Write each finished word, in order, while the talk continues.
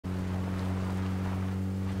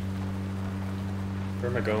Where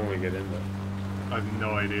am I going when we get in there? I have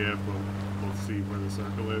no idea, but we'll see where the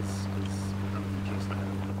circle is, because we're going to be just ahead of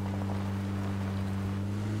it.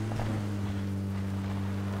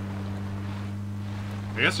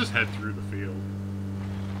 I guess just head through the field.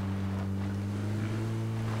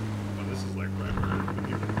 Oh, this is like right where the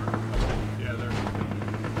people were. Yeah, there.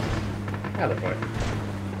 Hello, boy.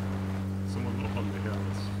 Someone up on the hill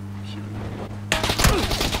is shooting.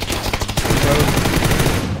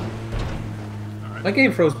 Alright. My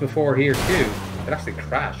game froze before here too. It actually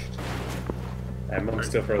crashed. I'm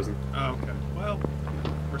still frozen. Oh, okay. Well,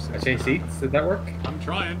 we're safe. I changed seats. Did that work? I'm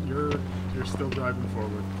trying. You're still driving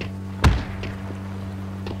forward.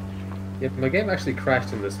 Yep, my game actually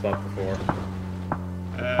crashed in this spot before. If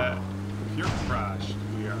you're crashed,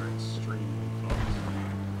 we are extremely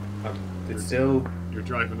fucked. It's still... You're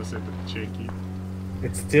driving us into the cheeky.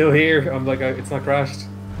 It's still here. I'm like, it's not crashed.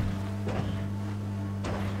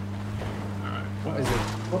 Alright. What is it?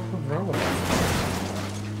 What's wrong with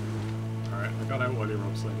that? Alright, I got out while you were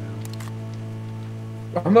upside down.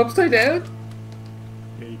 I'm upside down?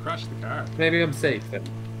 Yeah, you crashed the car. Maybe I'm safe then.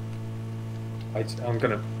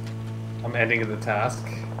 I'm ending the task.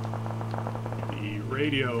 The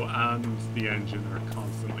radio and the engine are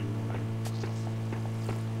constantly running.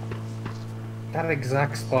 That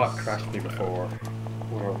exact spot crashed me before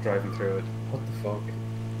when I was driving through it. What the fuck?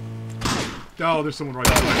 Oh, there's someone right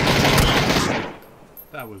there.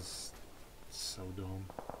 That was so dumb.